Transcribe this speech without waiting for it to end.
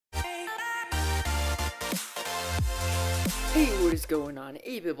Hey, what is going on?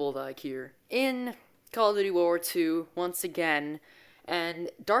 Bulldog here in Call of Duty World War II once again, and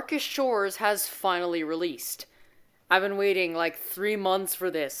Darkest Shores has finally released. I've been waiting like 3 months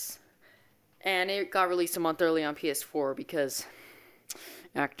for this, and it got released a month early on PS4 because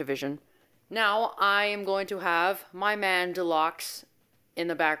Activision. Now I am going to have my man Dlox in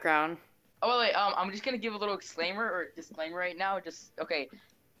the background. Oh wait, I'm just gonna give a little disclaimer right now. Okay,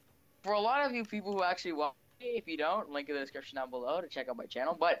 for a lot of you people who actually watch me, if you don't, link in the description down below to check out my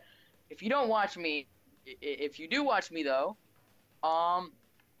channel. But if you don't watch me, if you do watch me though,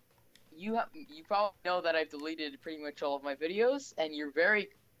 you probably know that I've deleted pretty much all of my videos, and you're very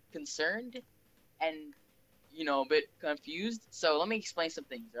concerned and a bit confused. So let me explain some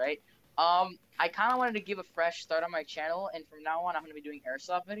things, right? I kind of wanted to give a fresh start on my channel, and from now on, I'm gonna be doing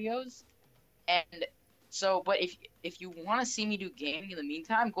airsoft videos. And so, but if you want to see me do gaming in the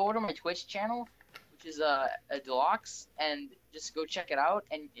meantime, go over to my Twitch channel, which is a Dlox, and just go check it out.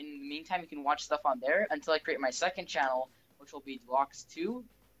 And in the meantime, you can watch stuff on there until I create my second channel, which will be Dlox 2,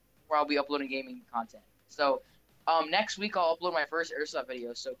 where I'll be uploading gaming content. So, next week I'll upload my first airsoft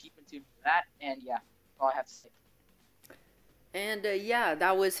video. So keep in tune for that. And yeah, that's all I have to say. And yeah,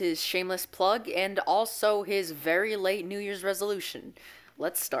 that was his shameless plug and also his very late New Year's resolution.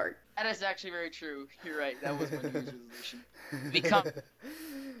 Let's start. That is actually very true. You're right. That was my New Year's resolution. Become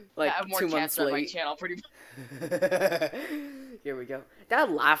like I have more 2 months cancer on my late. channel, pretty much. Here we go. That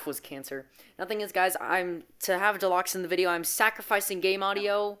laugh was cancer. Nothing is, guys, to have Dlox in the video, I'm sacrificing game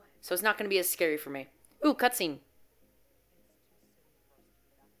audio, so it's not going to be as scary for me. Ooh, cutscene.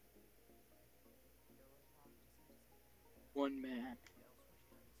 One man.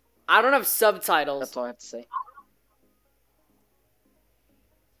 I don't have subtitles. That's all I have to say.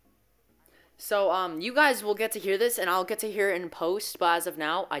 So, you guys will get to hear this, and I'll get to hear it in post, but as of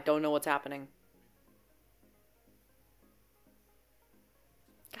now, I don't know what's happening.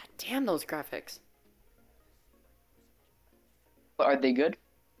 God damn those graphics. Are they good?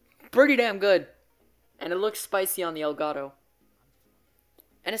 Pretty damn good. And it looks spicy on the Elgato.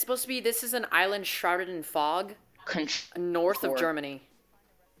 And it's supposed to be, this is an island shrouded in fog, north of Germany.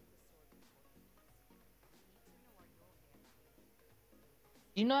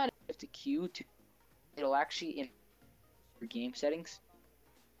 You know how to have to queue to it'll actually in your game settings?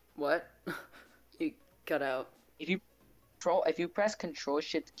 What? You cut out. If you press Control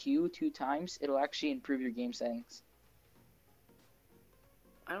Shift Q 2 times, it'll actually improve your game settings.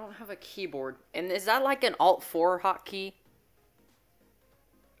 I don't have a keyboard. And is that like an Alt 4 hotkey?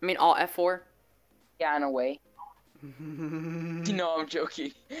 I mean Alt F4? Yeah, in a way. No, I'm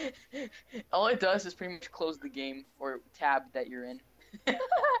joking. All it does is pretty much close the game or tab that you're in.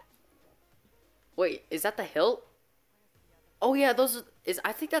 Wait, is that the hilt? Oh yeah,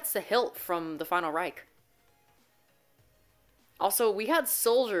 I think that's the hilt from the Final Reich. Also, we had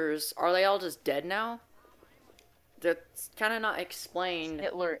soldiers. Are they all just dead now? That's kind of not explained.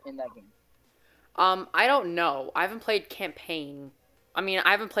 Hitler in that game. I don't know. I haven't played campaign. I mean,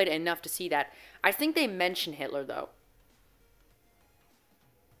 I haven't played it enough to see that. I think they mention Hitler though.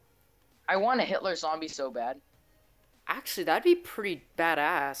 I want a Hitler zombie so bad. Actually, that'd be pretty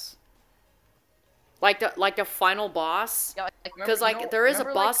badass. Like the final boss, Yeah, because there is a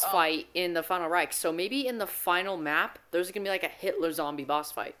boss fight in the Final Reich, so maybe in the final map there's gonna be like a Hitler zombie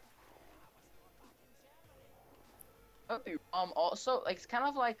boss fight. Also, like it's kind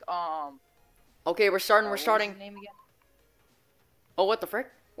of like Okay, we're starting. What was his name again? Oh, what the frick?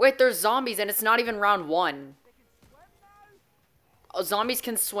 Wait, there's zombies and it's not even round 1. Oh, zombies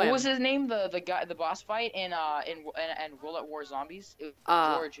can swim. What was his name? The boss fight in World at War Zombies? It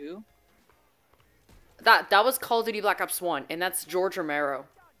was George who? That was Call of Duty Black Ops 1, and that's George Romero.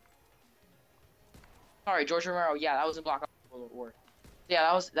 Sorry, George Romero. Yeah, that was in Black Ops World at War.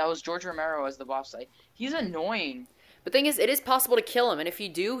 Yeah, that was George Romero as the boss fight. He's annoying. The thing is, it is possible to kill him, and if you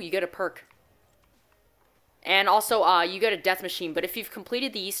do, you get a perk. And also, you get a death machine. But if you've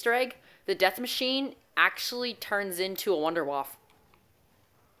completed the Easter egg, the death machine actually turns into a Wonder Waff.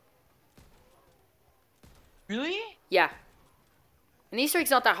 Really? Yeah. And the Easter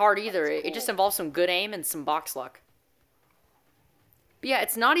egg's not that hard either. Cool. It just involves some good aim and some box luck. But yeah,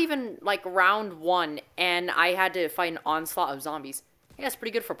 it's not even like round 1, and I had to fight an onslaught of zombies. Yeah, it's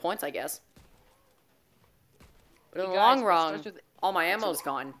pretty good for points, I guess. But in the long run, all my ammo's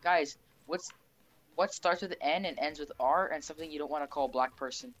gone. Guys, what starts with N and ends with R and something you don't want to call a black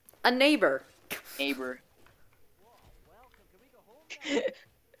person? A neighbor. Neighbor.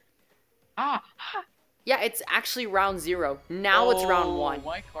 Ah! Yeah, it's actually round 0. Now it's round 1.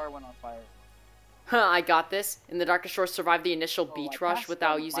 My car went on fire. Huh, I got this. In the Darkest Shore, survived the initial beach rush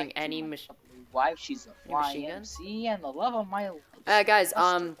without using any machine. wife. She's a Any machine gun? YMC and the love of my life. Guys,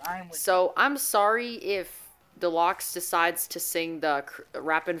 so I'm sorry if Dlox decides to sing the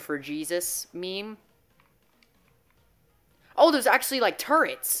Rappin' for Jesus meme. Oh, there's actually, like,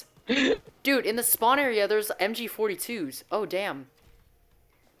 turrets. Dude, in the spawn area, there's MG42s. Oh, damn.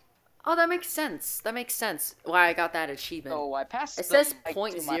 Oh, that makes sense. That makes sense. Why I got that achievement. So I passed. It says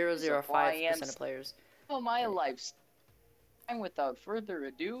 0.005% of players. Oh, my life. And without further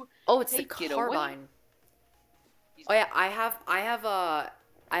ado, oh, it's the carbine. Oh yeah, I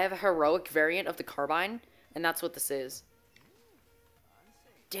have a heroic variant of the carbine, and that's what this is.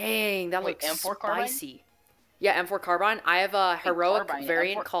 Dang, that looks M4 spicy. Carbine? Yeah, M4 carbine. I have a heroic carbine,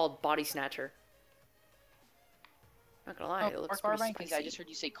 variant M4... called Body Snatcher. Not gonna lie, it looks pretty carbine? spicy. I just heard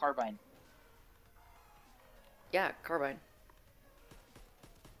you say carbine. Yeah, carbine.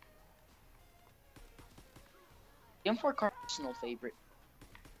 The M4 carbine is my personal favorite.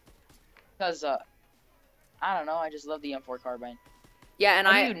 Because, I don't know, I just love the M4 carbine. Yeah, and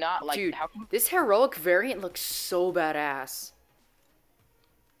how do you not like, dude, this heroic variant looks so badass.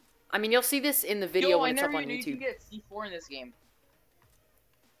 I mean, you'll see this in the video when it's up on YouTube. You can get C4 in this game.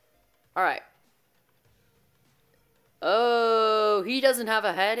 Alright. Oh, he doesn't have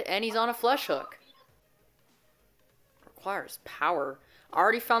a head, and he's on a flesh hook. Requires power.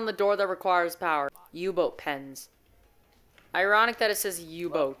 Already found the door that requires power. U-boat pens. Ironic that it says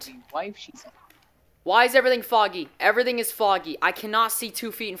U-boat. Why is everything foggy? Everything is foggy. I cannot see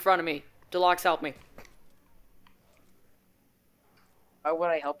 2 feet in front of me. Dlox, help me. Why would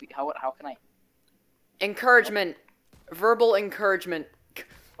I help you? How can I? Encouragement. Verbal encouragement.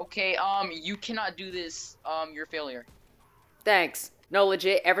 Okay, you cannot do this. You're a failure. Thanks. No,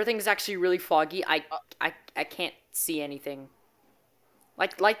 legit, everything's actually really foggy. I can't see anything.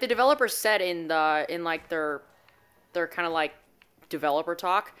 Like the developers said in their kind of like developer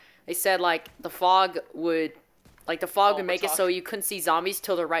talk. They said like the fog would make it so you couldn't see zombies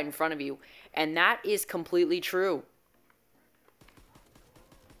till they're right in front of you, and that is completely true.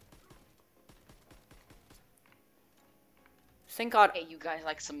 Thank God. Hey, you guys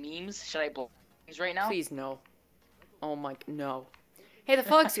like some memes? Should I blow memes right now? Please no. Oh my, no. Hey, the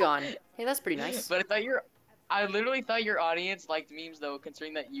fog's gone. Hey, that's pretty nice. But I literally thought your audience liked memes though,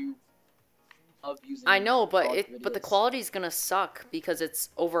 considering that you love using. I know, but the quality's gonna suck because it's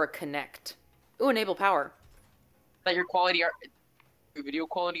over a Connect. Ooh, enable power. That your video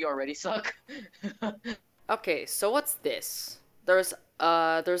quality already suck. Okay, so what's this? There's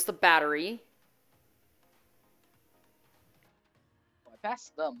the battery.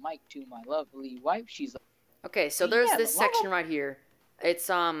 Pass the mic to my lovely wife. She's okay. So there's this section right here. It's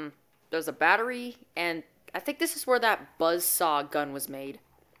there's a battery, and I think this is where that buzzsaw gun was made.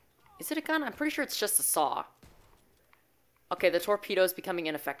 Is it a gun? I'm pretty sure it's just a saw. Okay, the torpedo is becoming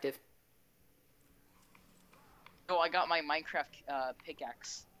ineffective. Oh, I got my Minecraft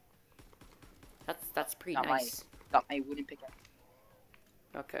pickaxe. That's pretty nice. Got my wooden pickaxe.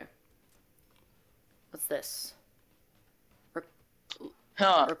 Okay. What's this?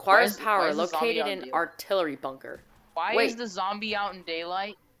 Requires power located in artillery bunker. Why is the zombie out in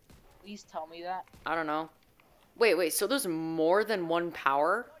daylight? Please tell me that. I don't know. Wait, so there's more than one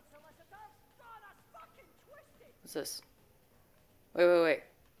power? What's this? Wait.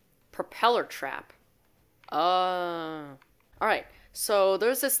 Propeller trap. Alright, so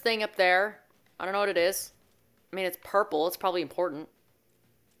there's this thing up there. I don't know what it is. I mean, it's purple. It's probably important.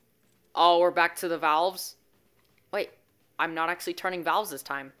 Oh, we're back to the valves? Wait. I'm not actually turning valves this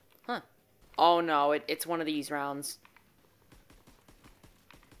time. Huh. Oh no, it's one of these rounds.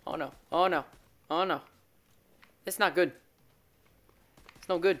 Oh no. Oh no. Oh no. It's not good. It's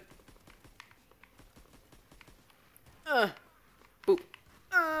no good. Boop.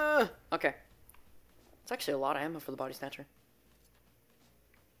 Okay. It's actually a lot of ammo for the body snatcher.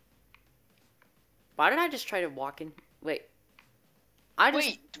 Why did I just try to walk in? Wait.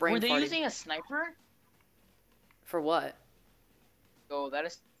 Wait, were they using a sniper? For what? Oh, that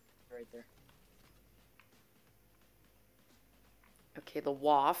is right there. Okay, the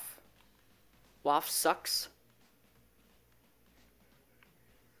waff. Waff sucks.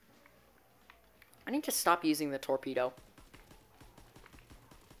 I need to stop using the torpedo.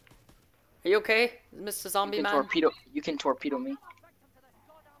 Are you okay, Mr. Zombie Man? You can torpedo me.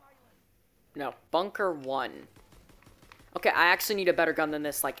 No, bunker 1. Okay, I actually need a better gun than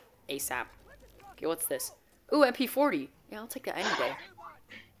this, like, ASAP. Okay, what's this? Ooh, MP40. Yeah, I'll take that any day.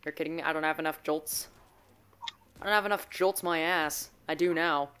 You're kidding me? I don't have enough jolts. I don't have enough jolts my ass. I do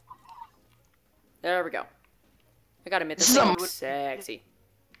now. There we go. I gotta admit, this thing looks sexy.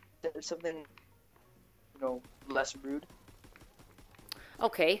 There's something, less rude.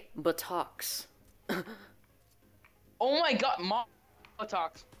 Okay, buttocks. Oh my god,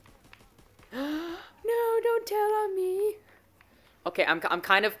 Botox. No, don't tell on me. Okay, I'm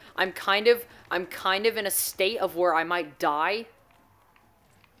kind of in a state of where I might die.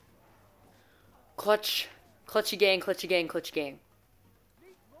 Clutchy gang.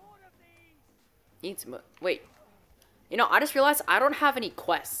 Needs wait. You know, I just realized I don't have any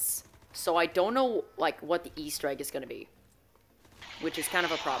quests, so I don't know like what the Easter egg is gonna be, which is kind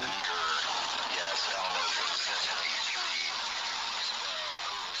of a problem.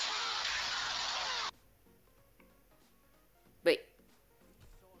 Wait.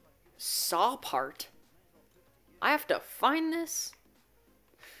 Saw part? I have to find this?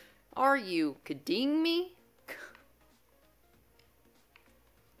 Are you kidding me?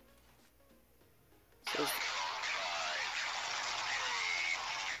 So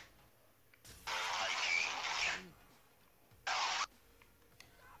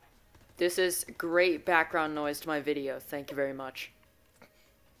this is great background noise to my video. Thank you very much.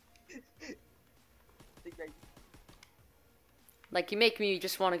 Like, you make me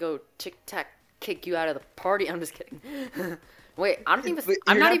just want to go tic-tac kick you out of the party. I'm just kidding. Wait, I don't even...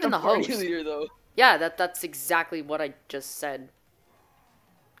 I'm not even the host. Leader, though. Yeah, that's exactly what I just said.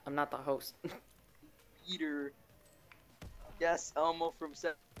 I'm not the host. Peter. Yes, Elmo from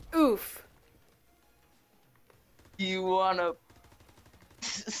Oof. You wanna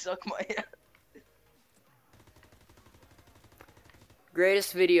suck my ass?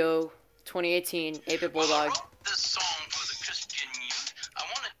 Greatest video, 2018, 8-Bit Bulldog. I wrote this song for the Christian youth. I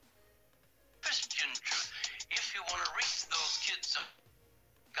want a Christian truth. If you want to reach those kids,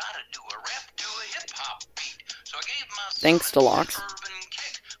 gotta do a rap to a hip-hop beat. So I gave myself Thanks, Dlox. urban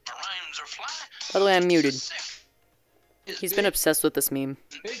kick. My rhymes are fly. By the way, I'm muted. It's He's been obsessed with this meme.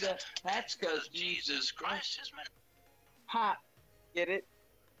 Bigger. That's because Jesus Christ is my... hot. Get it?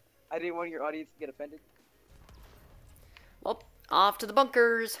 I didn't want your audience to get offended. Well, off to the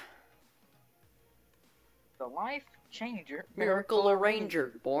bunkers. The life changer. Miracle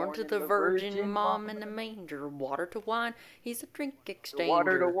arranger, born to the virgin mom in a manger. Water to wine, he's a drink exchanger.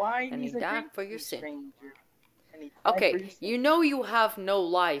 Water to wine, and he he's a died drink for your sin. exchanger. And he died for Okay, your sin. you know you have no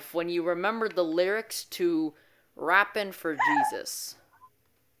life when you remember the lyrics to Rappin' for Jesus.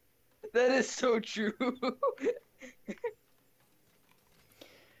 That is so true.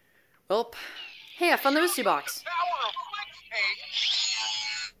 Well, hey, I found the mystery box. Power of Flex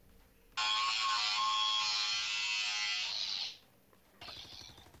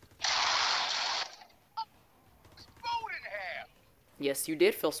explode in half. Yes, you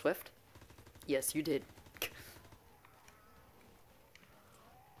did, Phil Swift. Yes, you did.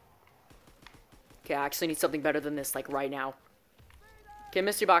 Okay, I actually need something better than this, like, right now. Okay,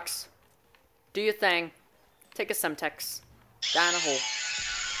 mystery box. Do your thing. Take a Semtex. Die in a hole.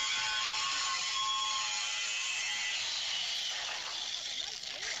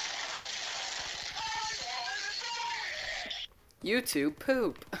 YouTube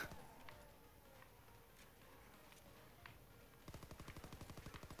poop.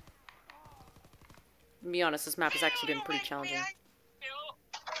 To be honest, this map has actually been pretty challenging.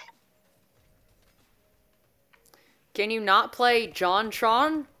 Can you not play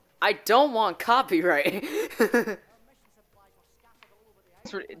JonTron? I don't want copyright.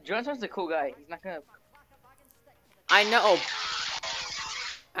 JonTron's a cool guy. He's not gonna... I know.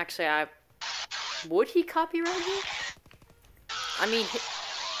 Actually, would he copyright me? I mean,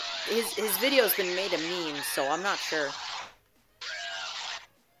 his video's been made a meme, so I'm not sure.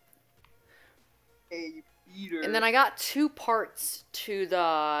 Hey, Peter. And then I got 2 parts to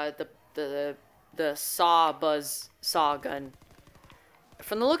the saw gun.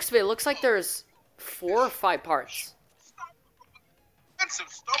 From the looks of it looks like there's 4 or 5 parts. And some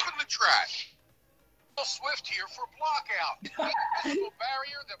stuff in the trash. Swift here for block out. A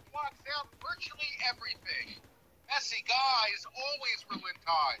barrier that blocks out virtually everything. Messy guys always ruin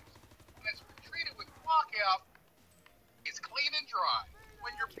ties. When it's treated with block out, it's clean and dry.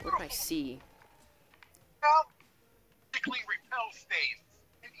 When you're Okay, what did I see? out, physically repel stains.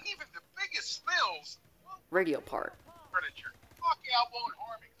 And even the biggest spills won't Radio part. furniture. Block out won't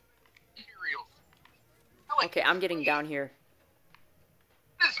harm materials. Okay, I'm getting down here.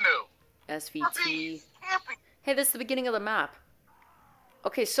 This is new. SVT. Camping. Hey, this is the beginning of the map.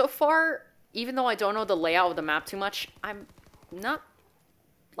 Okay, so far, even though I don't know the layout of the map too much, I'm not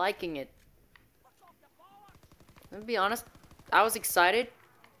liking it. I'm gonna be honest, I was excited.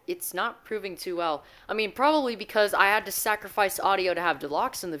 It's not proving too well. I mean, probably because I had to sacrifice audio to have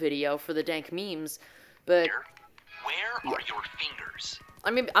Dlox in the video for the dank memes, but... Where are your fingers?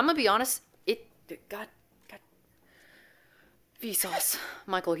 I mean, I'm gonna be honest, God. Vsauce.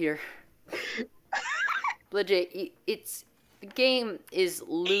 Michael here. Legit, it's... The game is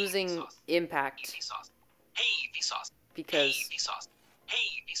losing impact. Hey, Vsauce. Because... Hey, Vsauce.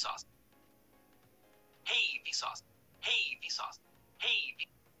 Hey, Vsauce. Hey, Vsauce. Hey, Vsauce. Hey,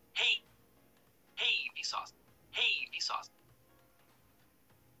 hey. Hey, Vsauce. Hey, Vsauce.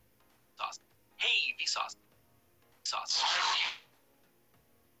 Sauce. Hey, Vsauce. Sauce.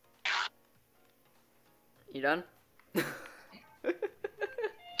 You done?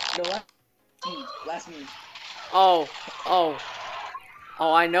 No, last move. Oh,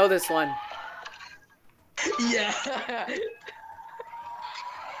 I know this one. Yeah.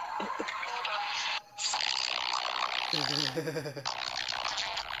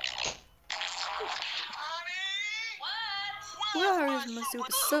 Where is my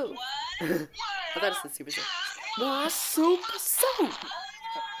super soap? I thought it said super soap. My super soap!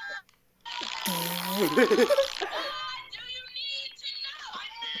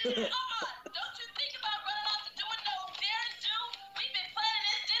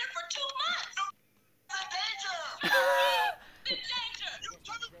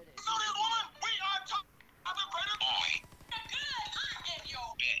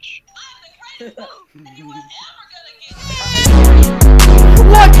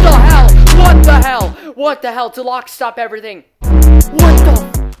 What the hell? What the hell? What the hell? Dlox, stop everything. What the?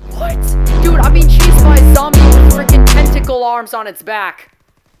 What? Dude, I'm being chased by a zombie with freaking tentacle arms on its back.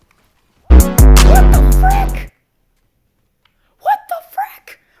 What the frick? What the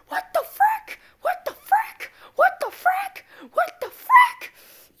frick? What the frick? What the frick? What the frick? What the frick?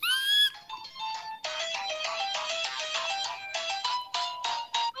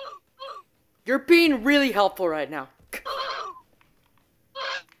 You're being really helpful right now.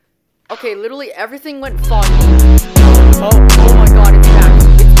 Okay, literally everything went foggy. Oh my god, it's back.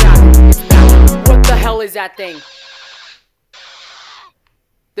 It's back. It's back. What the hell is that thing?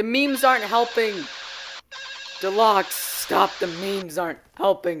 The memes aren't helping. Dlox, stop. The memes aren't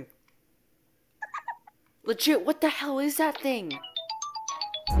helping. Legit, what the hell is that thing?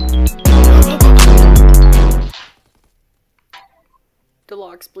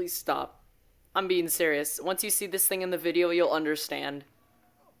 Dlox, please stop. I'm being serious. Once you see this thing in the video, you'll understand.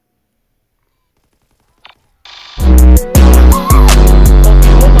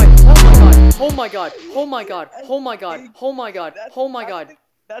 Oh my god, oh my god, oh my god, oh my god, oh my god.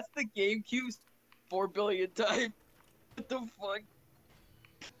 That's the GameCube's 4 billion time. What the fuck?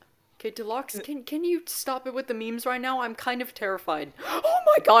 Okay, Dlox, can you stop it with the memes right now? I'm kind of terrified. Oh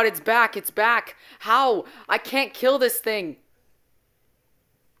my god, it's back, it's back. How? I can't kill this thing.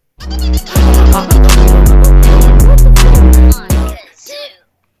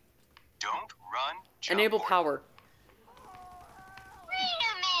 Don't run. Enable power.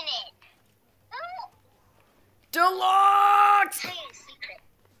 Dlox!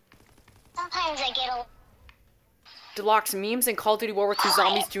 Sometimes I get a... Dlox, memes and Call of Duty World War II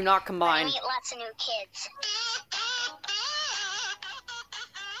zombies do not combine. I meet lots of new kids.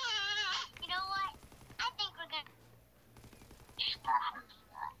 You know what? I think we're gonna...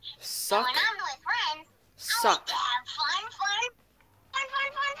 Suck. When I'm with friends, I Suck. like to have fun.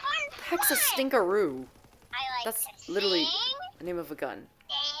 Heck's a stinkaroo. I like That's to literally sing, the name of a gun.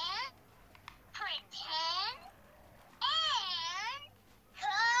 dance, pretend, and...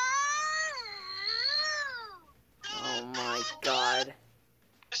 Oh my god.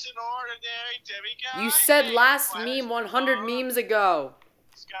 It's an ordinary demiguy. You said last Flash meme 100 memes ago.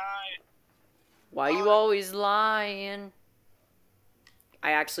 Sky. Why you always lying?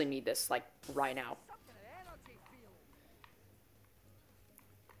 I actually need this, like, right now.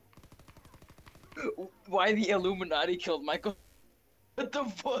 Why the Illuminati killed Michael? What the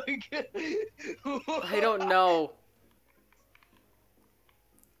fuck? I don't know.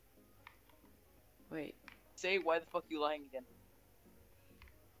 Wait. Say why the fuck you lying again?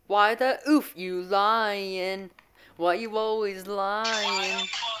 Why the oof you lying? Why you always lying?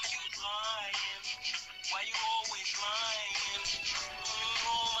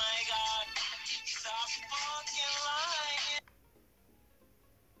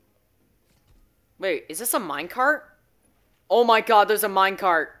 Wait, is this a minecart? Oh my god, there's a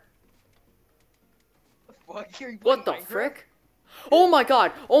minecart. What the frick? Oh my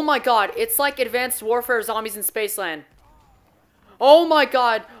god, it's like Advanced Warfare Zombies in Spaceland. Oh my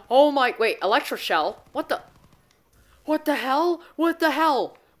god, wait, Electroshell? What the hell? What the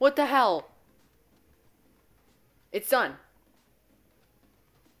hell? What the hell? It's done.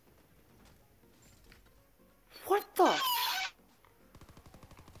 What the?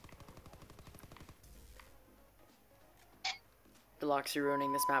 Dlox, you're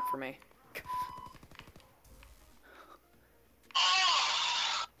ruining this map for me.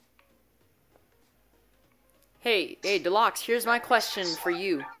 Hey, Dlox, here's my question for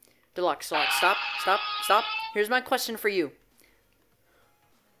you. Dlox, stop. Here's my question for you.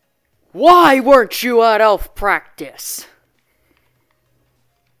 Why weren't you at elf practice?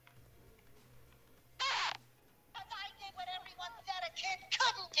 Because I did what everyone said a kid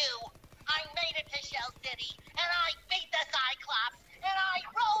couldn't do. I made it to Shell City, and I beat the Cyclops, and I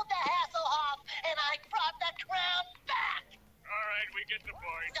rode the Hasselhoff, and I brought the crown back. All right, we get the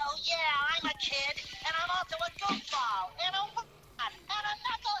point. So yeah, I'm a kid, and I'm also a goofball, and a and a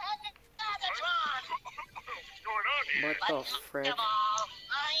knucklehead Megatron. What's going on here? What the frick? Come on,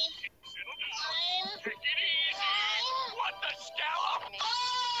 Take it easy. What the scallop?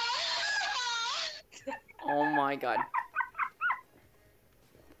 Oh my god.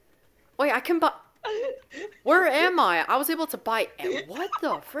 Wait, I can buy... Where am I? I was able to buy... What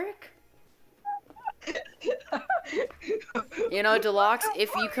the frick? You know, Dlox,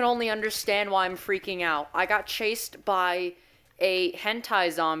 if you can only understand why I'm freaking out. I got chased by a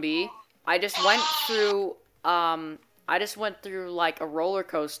hentai zombie. I just went through, like, a roller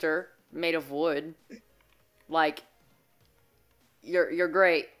coaster made of wood. Like, you're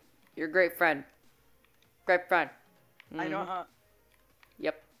great. You're a great friend. Great friend. I know, huh?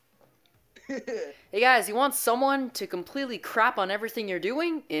 Yep. Hey guys, you want someone to completely crap on everything you're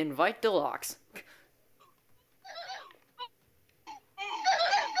doing? Invite Dlox.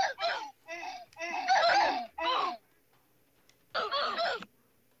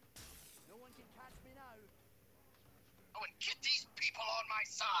 Oh, and get these people on my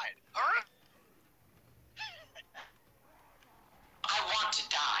side. All right? I want to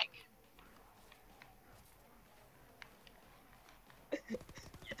die.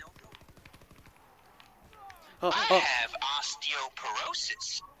 You don't know. Oh, I oh. have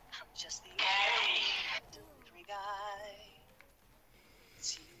osteoporosis. Just the delivery guy.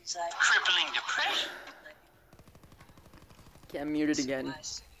 Seems like crippling depression. Get muted again. I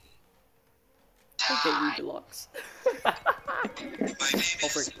hate you, Dlox. Oh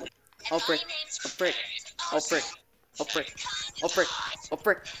frick. Oh frick. Oh frick. Oh frick. Oh frick. Oh frick. Oh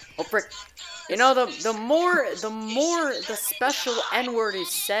frick. Oh frick. You know, the more the special N-word is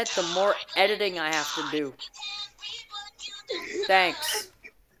said, the more editing I have to do. Thanks.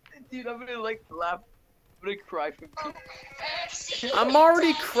 Dude, I'm gonna like laugh. I'm gonna cry from I'm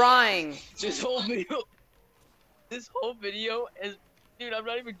already crying. this whole video. This whole video is, dude. I'm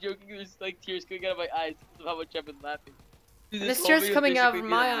not even joking. There's like tears coming out of my eyes because of how much I've been laughing. Dude, And this the whole tears video coming out of basically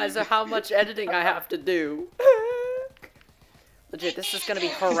my made eyes are how much editing I have to do. Legit, this is gonna be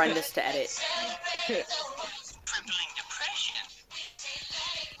horrendous to edit. crippling depression.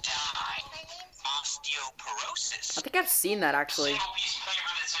 Die. Osteoporosis. I think I've seen that actually.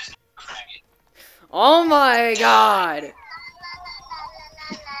 Oh my god! Die.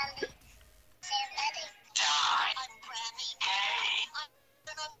 Hey.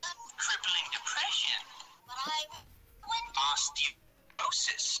 Crippling depression.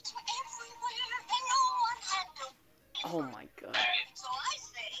 Osteoporosis. Oh my god. So I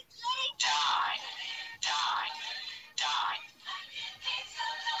say, Die. Die. Die.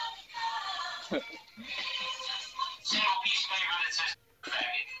 Single piece paper that says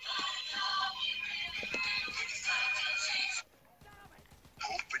faggot.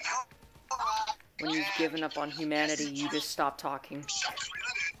 Open up. When you've given up on humanity, you just stop talking.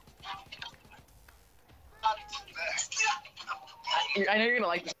 I know you're gonna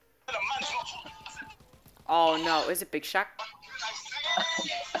like this. Oh no, is it Big Shaq?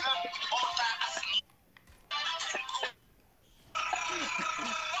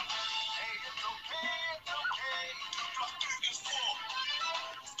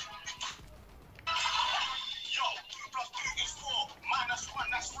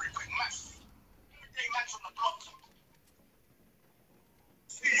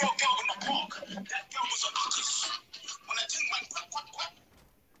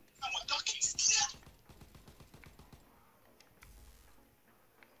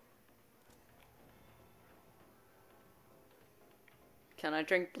 Can I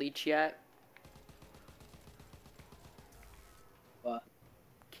drink bleach yet? What?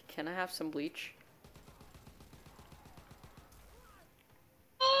 Can I have some bleach?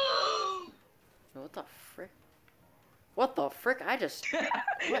 What the frick? What the frick? I just...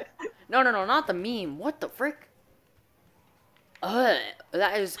 What? No, not the meme. What the frick?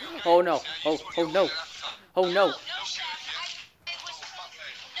 That is... Oh no. Oh no. Oh no.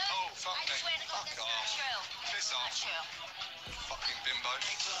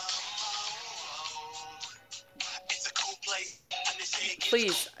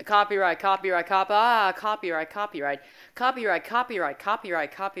 Please, copyright. Copyright, copyright,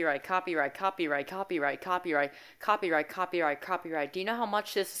 copyright, copyright, copyright, copyright, copyright, copyright, copyright, copyright, copyright. Do you know how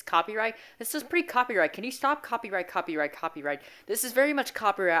much this is copyright? This is pretty copyright. Can you stop copyright, copyright, copyright? This is very much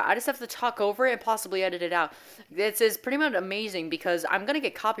copyright. I just have to talk over it and possibly edit it out. This is pretty much amazing because I'm gonna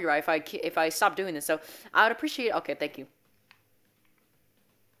get copyright if I stop doing this. So I would appreciate. Okay, thank you.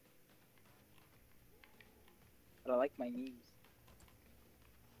 But I like my memes.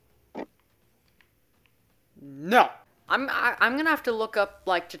 No. I'm gonna have to look up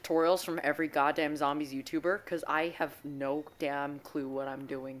like tutorials from every goddamn zombies YouTuber because I have no damn clue what I'm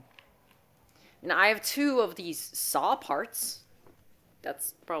doing. And I have 2 of these saw parts.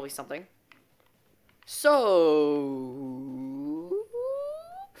 That's probably something. So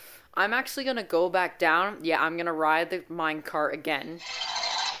I'm actually gonna go back down. Yeah, I'm gonna ride the minecart again.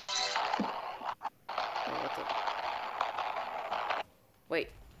 Wait,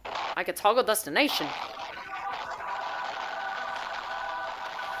 I could toggle destination.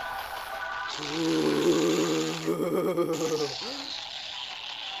 Oh,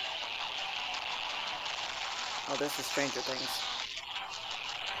 this is Stranger Things.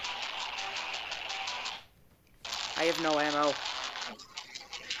 I have no ammo.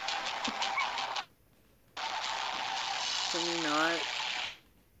 Can you not?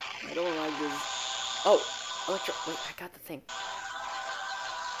 I don't like this. Oh, electro. Wait, I got the thing.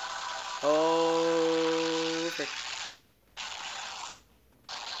 Oh, frick.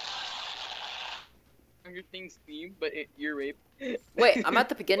 Stranger Things theme, but ear rape. Wait, I'm at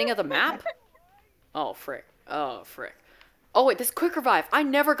the beginning of the map? Oh, frick. Oh, frick. Oh, wait, this quick revive. I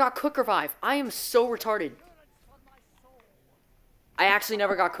never got quick revive. I am so retarded. I actually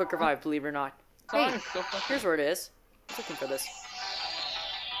never got quick revive, believe it or not. Hey, here's where it is. I was looking for this.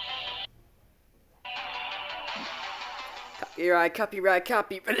 Copyright, copyright,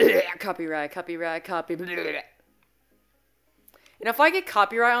 copyright, copyright, copyright. And if I get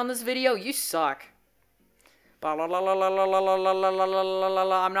copyright on this video, you suck. I'm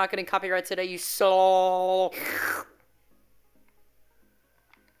not getting copyright today, you suck.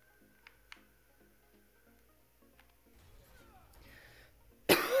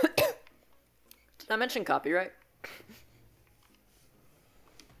 Did I mention copyright?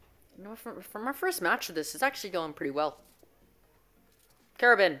 You know, for my first match of this, it's actually going pretty well.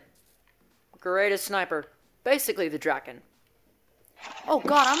 Carabin. Greatest sniper. Basically the Draken. Oh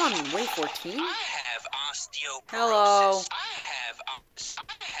god, I'm on wave 14? I have osteoporosis. Hello. I have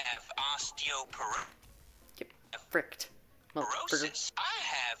osteoporosis. Get fricked. Motherfucker. I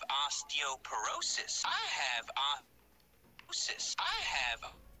have osteoporosis. I have osteoporosis. I have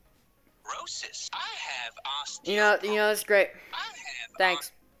osteoporosis. I have osteoporosis. You know, that's great. I have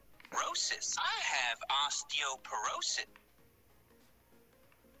Thanks. osteoporosis. I have osteoporosis.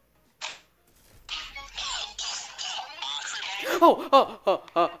 Oh,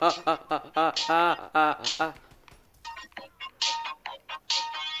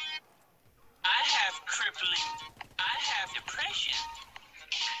 I have crippling. I have depression.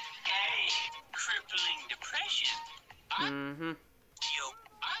 Hey, crippling depression. Mm-hmm.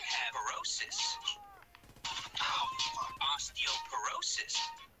 I have porosis. Osteoporosis.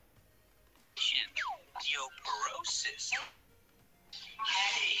 Osteoporosis.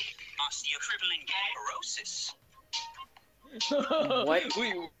 Hey, osteocrippling porosis. What?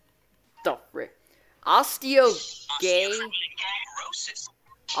 Wait, The frick? Osteo gay? Osteocrippling porosis.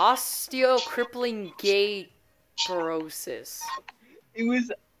 Osteo-crippling gay porosis. it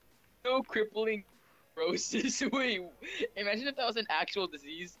was so crippling. Cirrhosis. Wait, imagine if that was an actual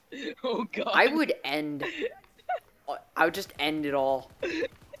disease. Oh god. I would end. I would just end it all.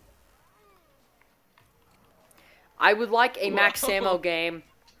 I would like a max ammo game.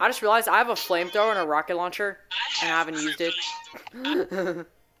 I just realized I have a flamethrower and a rocket launcher, and I haven't used it. I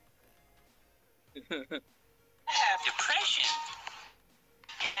have depression.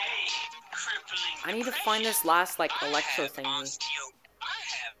 Hey, crippling I need to depression. find this last, like, I electro have thingy. I have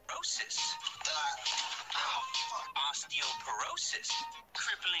porosis. Osteoporosis.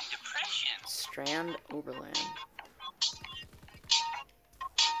 Crippling depression. Strand Oberland.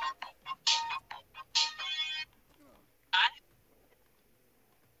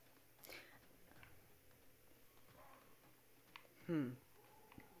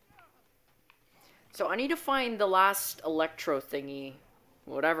 So I need to find the last electro thingy,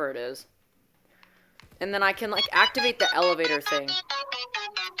 whatever it is. And then I can, like, activate the elevator thing.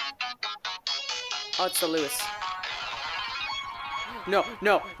 Oh, it's the Lewis. No,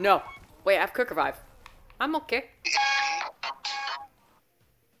 no, no. Wait, I have quick revive. I'm okay.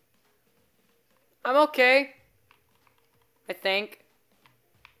 I'm okay. I think.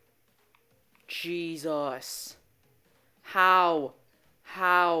 Jesus. How?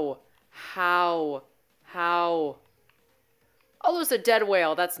 How? How? How? Oh, there's a dead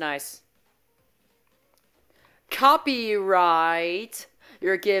whale. That's nice. Copyright.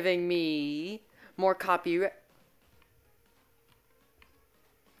 You're giving me more copyright.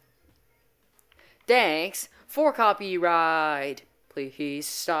 Thanks for copyright. Please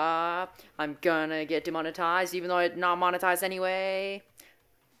stop. I'm gonna get demonetized even though it's not monetized anyway.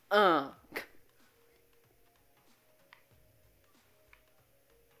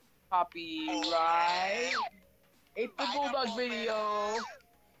 Copyright. A bulldog video.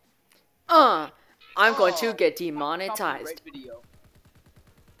 I'm going to get Copyright demonetized. video.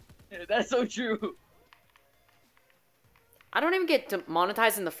 That's so true. I don't even get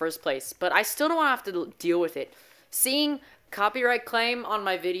demonetized in the first place, but I still don't want to have to deal with it. Seeing copyright claim on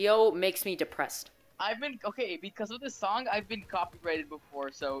my video makes me depressed. Okay, because of this song, I've been copyrighted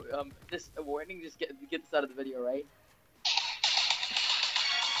before, so this warning, just get this out of the video, right?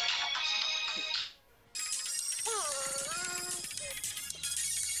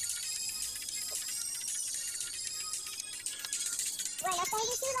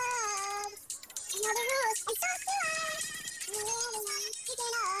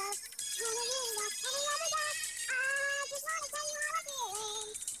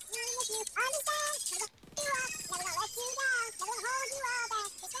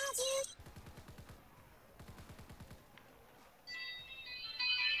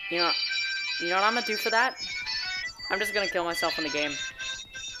 You know what I'm gonna do for that? I'm just gonna kill myself in the game.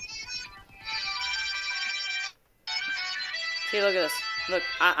 See, look at this. Look,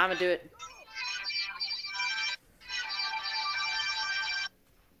 I'm gonna do it.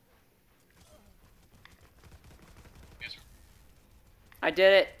 I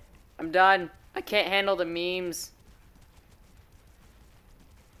did it. I'm done. I can't handle the memes.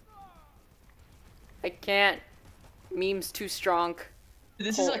 I can't. Memes too strong.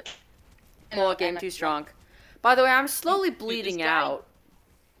 This is a whole game too strong. By the way, I'm slowly bleeding out.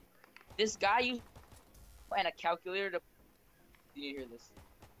 This guy used and a calculator to. Did you hear this?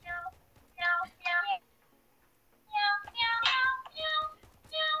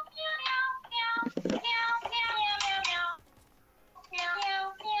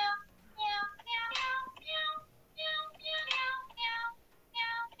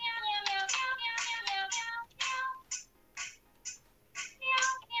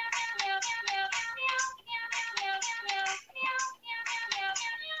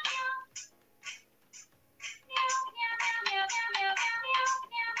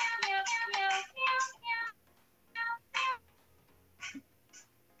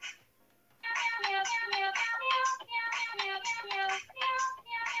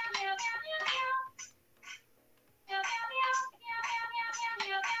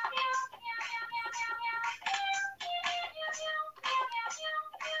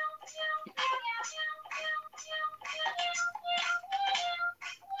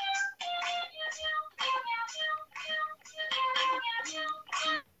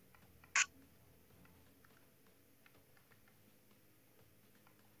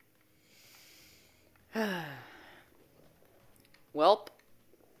 Welp.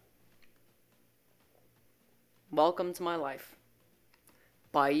 Welcome to my life.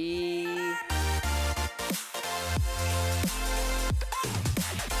 Bye.